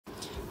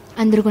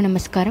అందరికీ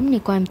నమస్కారం.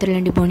 నేను కోయంబత్తూరు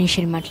నుండి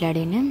భువనేశ్వరి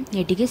మాట్లాడాను.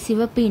 నేటికి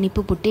సివப்பு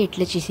ఇనిப்பு పుட்டு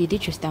ఎట్లా చేసేది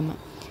చూస్తాము.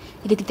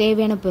 இதுக்கு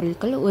தேவையான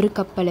பொருட்கள், ஒரு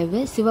கப் அளவு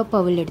சிவப்பு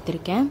அவல்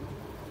எடுத்திருக்கேன்.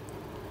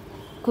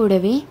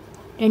 கூடவே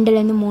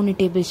 2-3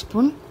 டேபிள்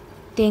ஸ்பூன்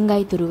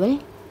தேங்காய் துருவல்,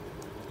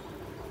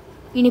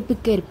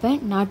 இனிப்புக்கு ஏற்ப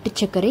நாட்டு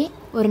சர்க்கரை,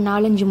 ஒரு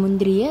 4-5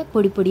 முந்திரியை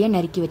பொடி பொடியாக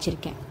நறுக்கி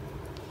வச்சுருக்கேன்.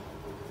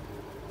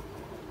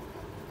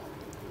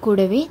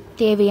 கூடவே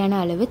தேவையான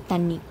அளவு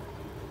தண்ணி.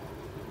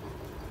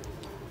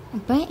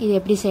 இப்போ இது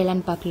எப்படி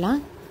செய்யலான்னு பார்க்கலாம்.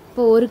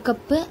 இப்போ ஒரு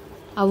கப்பு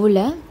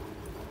அவலை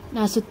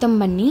நான் சுத்தம்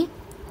பண்ணி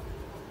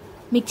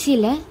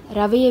மிக்சியில்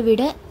ரவையை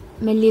விட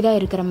மெல்லிதாக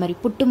இருக்கிற மாதிரி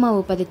புட்டு மாவு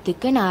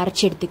பதத்துக்கு நான்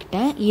அரைச்சி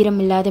எடுத்துக்கிட்டேன், ஈரம்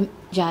இல்லாத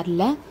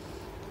ஜாரில்.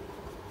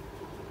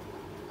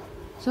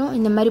 ஸோ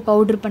இந்த மாதிரி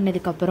பவுட்ரு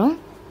பண்ணதுக்கப்புறம்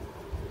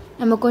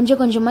நம்ம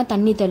கொஞ்சம் கொஞ்சமாக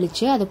தண்ணி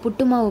தெளித்து அதை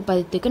புட்டு மாவு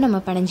பதத்துக்கு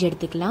நம்ம பிணைஞ்சி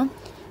எடுத்துக்கலாம்.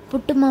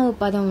 புட்டு மாவு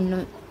பதம் ஒன்று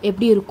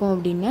எப்படி இருக்கும்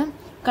அப்படின்னா,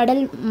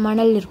 கடல்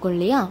மணல் இருக்கும்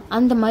இல்லையா,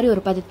 அந்த மாதிரி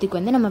ஒரு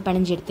பதத்துக்கு நம்ம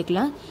பிணைஞ்சி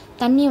எடுத்துக்கலாம்.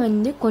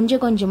 தண்ணியை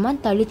கொஞ்சம்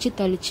கொஞ்சமாக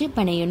தளித்து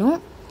பிணையணும்.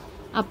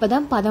 அப்போ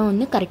தான் பதம்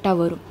கரெக்டாக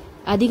வரும்.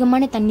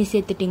 அதிகமான தண்ணி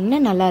சேர்த்துட்டிங்கன்னா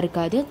நல்லா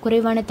இருக்காது,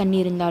 குறைவான தண்ணி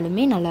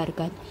இருந்தாலுமே நல்லா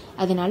இருக்காது.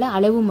 அதனால்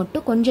அளவு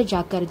மட்டும் கொஞ்சம்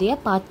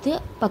ஜாக்கிரதையாக பார்த்து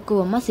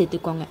பக்குவமாக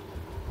சேர்த்துக்கோங்க.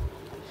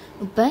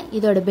 இப்போ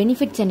இதோட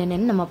பெனிஃபிட்ஸ்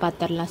என்னென்னு நம்ம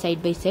பார்த்துடலாம்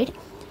சைட் பை சைட்.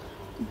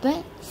 இப்போ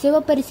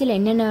சிவப்பரிசியில்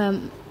என்னென்ன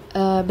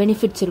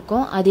பெனிஃபிட்ஸ்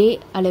இருக்கோ அதே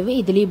அளவு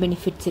இதுலேயும்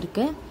பெனிஃபிட்ஸ்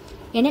இருக்குது.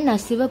 ஏன்னா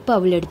நான் சிவப்பு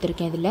அவல்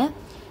எடுத்திருக்கேன் இதில்.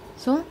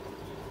 ஸோ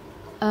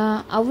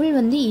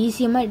அவல்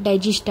ஈஸியாக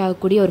டைஜஸ்ட்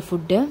ஆகக்கூடிய ஒரு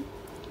ஃபுட்டு.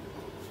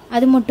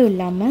 அது மட்டும்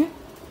இல்லாமல்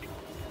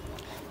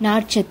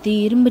நார்ச்சத்து,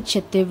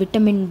 இரும்புச்சத்து,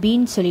 விட்டமின்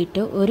பின்னு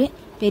சொல்லிட்டு ஒரு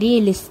பெரிய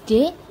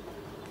லிஸ்ட்டே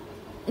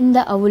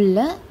இந்த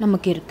அவலில்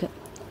நமக்கு இருக்குது.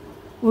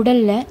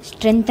 உடலில்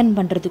ஸ்ட்ரென்தன்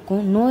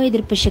பண்ணுறதுக்கும், நோய்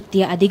எதிர்ப்பு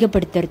சக்தியை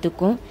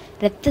அதிகப்படுத்துறதுக்கும்,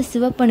 இரத்த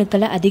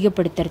சிவப்பணுக்களை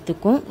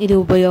அதிகப்படுத்துறதுக்கும் இது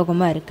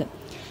உபயோகமாக இருக்குது.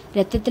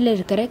 இரத்தத்தில்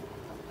இருக்கிற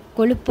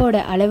கொழுப்போட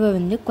அளவை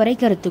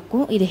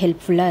குறைக்கிறதுக்கும் இது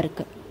ஹெல்ப்ஃபுல்லாக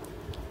இருக்குது.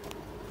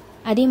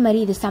 அதே மாதிரி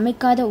இது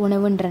சமைக்காத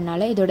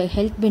உணவுன்றனால இதோட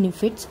ஹெல்த்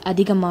பெனிஃபிட்ஸ்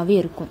அதிகமாகவே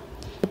இருக்கும்.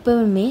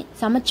 எப்பவுமே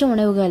சமைச்ச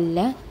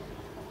உணவுகளில்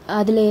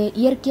அதில்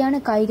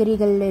இயற்கையான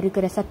காய்கறிகளில்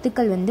இருக்கிற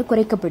சத்துக்கள்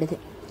குறைக்கப்படுது.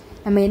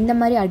 நம்ம எந்த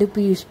மாதிரி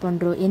அடுப்பு யூஸ்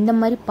பண்ணுறோம், எந்த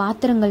மாதிரி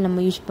பாத்திரங்கள்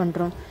நம்ம யூஸ்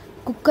பண்ணுறோம்,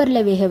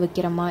 குக்கரில் வேக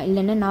வைக்கிறோமா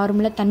இல்லைன்னா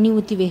நார்மலாக தண்ணி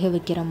ஊற்றி வேக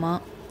வைக்கிறோமா,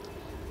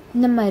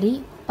 இந்த மாதிரி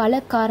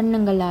பல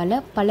காரணங்களால்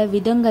பல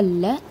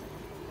விதங்களில்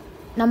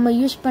நம்ம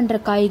யூஸ் பண்ணுற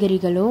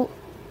காய்கறிகளோ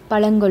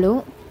பழங்களோ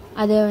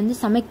அதை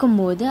சமைக்கும்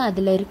போது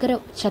அதில் இருக்கிற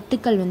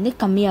சத்துக்கள்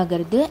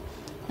கம்மியாகிறது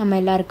நம்ம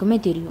எல்லாருக்குமே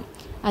தெரியும்.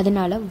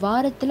 அதனால்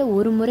வாரத்தில்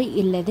ஒரு முறை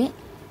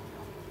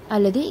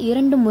அல்லது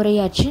 2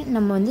 முறையாச்சு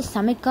நம்ம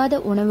சமைக்காத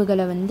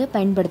உணவுகளை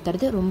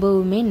பயன்படுத்துறது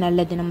ரொம்பவுமே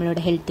நல்லது நம்மளோட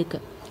ஹெல்த்துக்கு.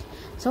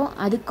 ஸோ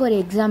அதுக்கு ஒரு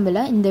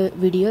எக்ஸாம்பிளாக இந்த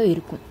வீடியோ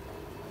இருக்கும்.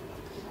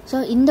 ஸோ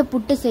இந்த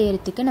புட்டு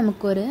செய்கிறதுக்கு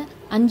நமக்கு ஒரு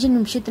 5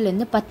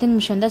 நிமிஷத்துலேருந்து 10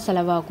 நிமிஷம் தான்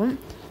செலவாகும்.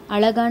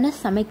 அழகான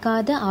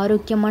சமைக்காத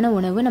ஆரோக்கியமான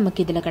உணவு நமக்கு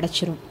இதில்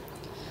கிடச்சிரும்.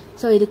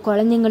 ஸோ இது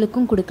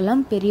குழந்தைங்களுக்கும் கொடுக்கலாம்,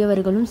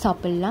 பெரியவர்களும்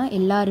சாப்பிட்லாம்,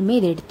 எல்லாருமே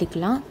இதை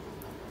எடுத்துக்கலாம்.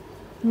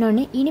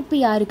 இன்னொன்று, இனிப்பு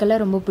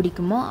யாருக்கெல்லாம் ரொம்ப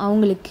பிடிக்குமோ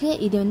அவங்களுக்கு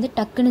இது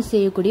டக்குன்னு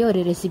செய்யக்கூடிய ஒரு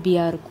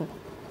ரெசிபியாக இருக்கும்.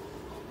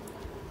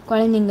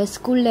 குழந்தைங்க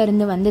ஸ்கூல்ல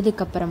இருந்து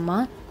வந்ததுக்கப்புறமா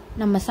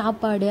நம்ம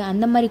சாப்பாடு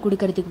அந்த மாதிரி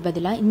கொடுக்கறதுக்கு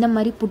பதிலாக இந்த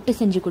மாதிரி புட்டு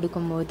செஞ்சு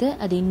கொடுக்கும்போது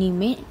அது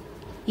இன்னுமே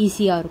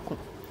ஈஸியாக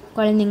இருக்கும்.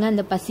 குழந்தைங்க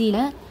அந்த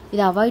பசியில்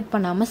இதை அவாய்ட்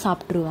பண்ணாமல்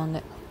சாப்பிட்ருவாங்க.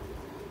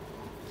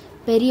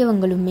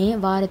 பெரியவங்களுமே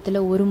வாரத்தில்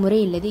ஒரு முறை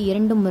இல்லது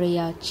 2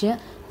 முறையாச்சு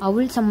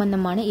அவல்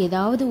சம்பந்தமான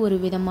ஏதாவது ஒரு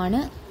விதமான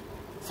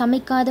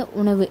சமைக்காத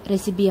உணவு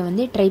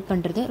ரெசிபியை ட்ரை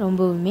பண்ணுறது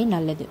ரொம்பவுமே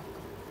நல்லது.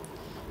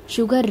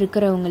 சுகர்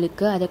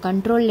இருக்கிறவங்களுக்கு அதை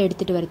கண்ட்ரோலில்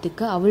எடுத்துகிட்டு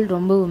வரதுக்கு அவல்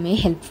ரொம்பவுமே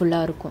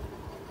ஹெல்ப்ஃபுல்லாக இருக்கும்.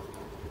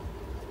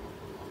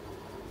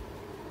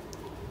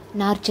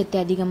 நார்ச்சத்து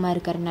அதிகமாக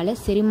இருக்கிறதுனால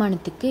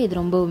செரிமானத்துக்கு இது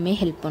ரொம்பவுமே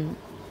ஹெல்ப் பண்ணும்.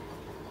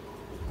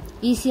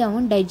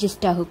 ஈஸியாகவும்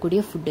டைஜஸ்ட்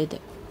ஆகக்கூடிய ஃபுட் இது.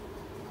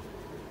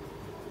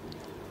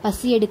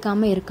 பசி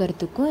எடுக்காமல்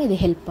இருக்கிறதுக்கும் இது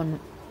ஹெல்ப்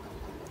பண்ணும்.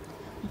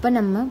 இப்போ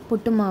நம்ம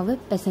புட்டு மாவு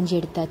பிசைஞ்சு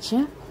எடுத்தாச்சு.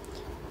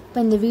 இப்போ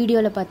இந்த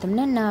வீடியோவில்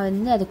பார்த்தோம்னா நான்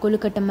அதை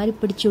கொழுக்கட்டை மாதிரி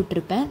பிடிச்சி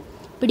விட்டுருப்பேன்.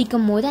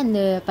 பிடிக்கும் போது அந்த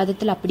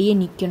பதத்தில் அப்படியே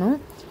நிற்கணும்.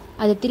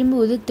 அதை திரும்பி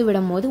உதிர்த்து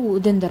விடும் போது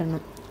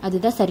உதிர்ந்துடணும்.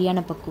 அதுதான்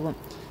சரியான பக்குவம்.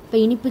 இப்போ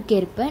இனிப்புக்கு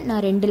ஏற்ப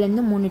நான்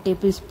 2-3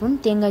 டேபிள் ஸ்பூன்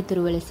தேங்காய்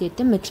துருவலை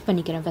சேர்த்து மிக்ஸ்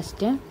பண்ணிக்கிறேன்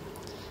ஃபஸ்ட்டு.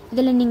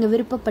 இதில் நீங்கள்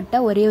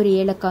விருப்பப்பட்ட ஒரே ஒரு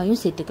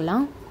ஏலக்காயும்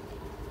சேர்த்துக்கலாம்.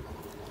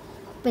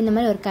 இப்போ இந்த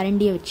மாதிரி ஒரு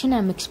கரண்டியை வச்சு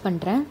நான் மிக்ஸ்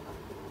பண்ணுறேன்.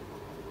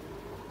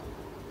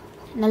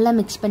 நல்லா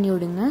மிக்ஸ் பண்ணி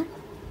விடுங்க.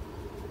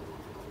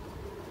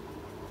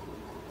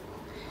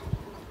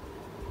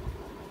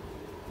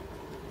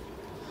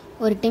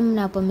 ஒரு டைம்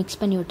நான் இப்போ மிக்ஸ்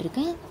பண்ணி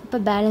விட்டுருக்கேன். இப்போ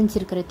பேலன்ஸ்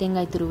இருக்கிற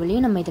தேங்காய்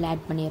துருவலையும் நம்ம இதில்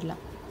ஆட்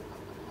பண்ணிடலாம்.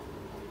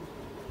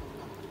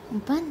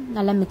 இப்போ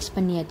நல்லா மிக்ஸ்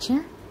பண்ணியாச்சு.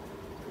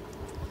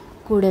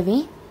 கூடவே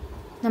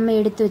நம்ம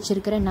எடுத்து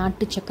வச்சிருக்கிற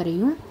நாட்டு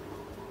சர்க்கரையும்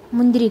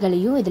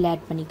முந்திரிகளையும் இதில்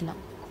ஆட்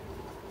பண்ணிக்கலாம்.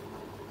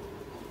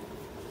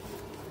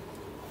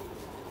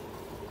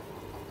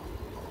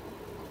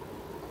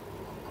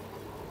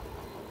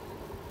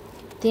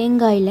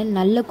 தேங்காயில்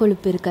நல்ல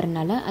கொழுப்பு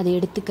இருக்கிறதுனால அதை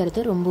எடுத்துக்கிறது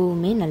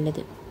ரொம்பவுமே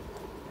நல்லது.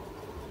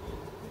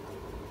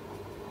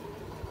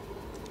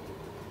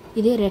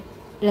 இது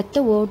இரத்த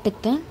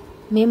ஓட்டத்தை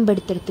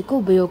மேம்படுத்துறதுக்கு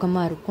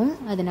உபயோகமாக இருக்கும்.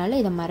 அதனால்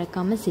இதை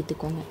மறக்காமல்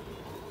சேர்த்துக்கோங்க.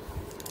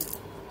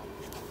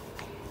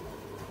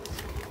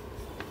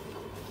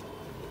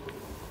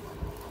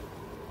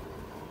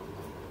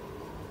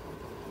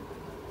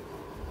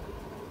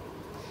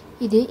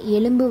 இது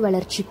எலும்பு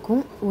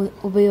வளர்ச்சிக்கும்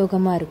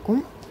உபயோகமாக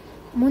இருக்கும்.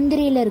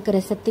 முந்திரியில் இருக்கிற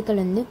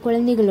சத்துக்கள்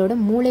குழந்தைகளோட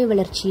மூளை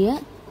வளர்ச்சியை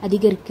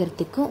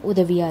அதிகரிக்கிறதுக்கு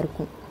உதவியாக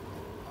இருக்கும்.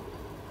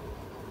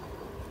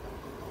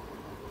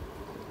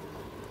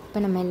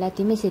 இப்போ நம்ம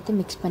எல்லாத்தையுமே சேர்த்து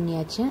மிக்ஸ்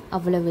பண்ணியாச்சு.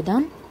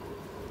 அவ்வளவுதான்,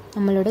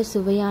 நம்மளோட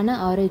சுவையான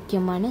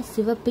ஆரோக்கியமான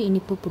சிவப்பு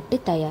இனிப்பு புட்டு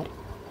தயார்.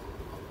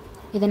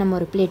 இதை நம்ம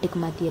ஒரு பிளேட்டுக்கு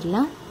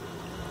மாற்றிடலாம்.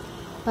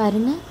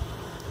 பாருங்கள்,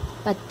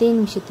 10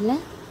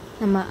 நிமிஷத்தில்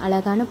நம்ம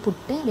அழகான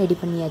புட்டு ரெடி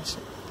பண்ணியாச்சு.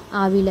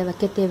 ஆவியில்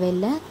வைக்க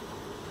தேவையில்லை,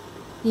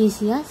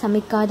 ஈஸியாக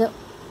சமைக்காத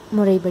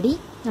முறைப்படி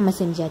நம்ம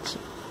செஞ்சாச்சு.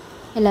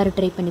 எல்லோரும்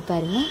ட்ரை பண்ணி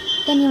பாருங்கள்.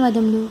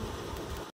 தன்யவாதம்லு.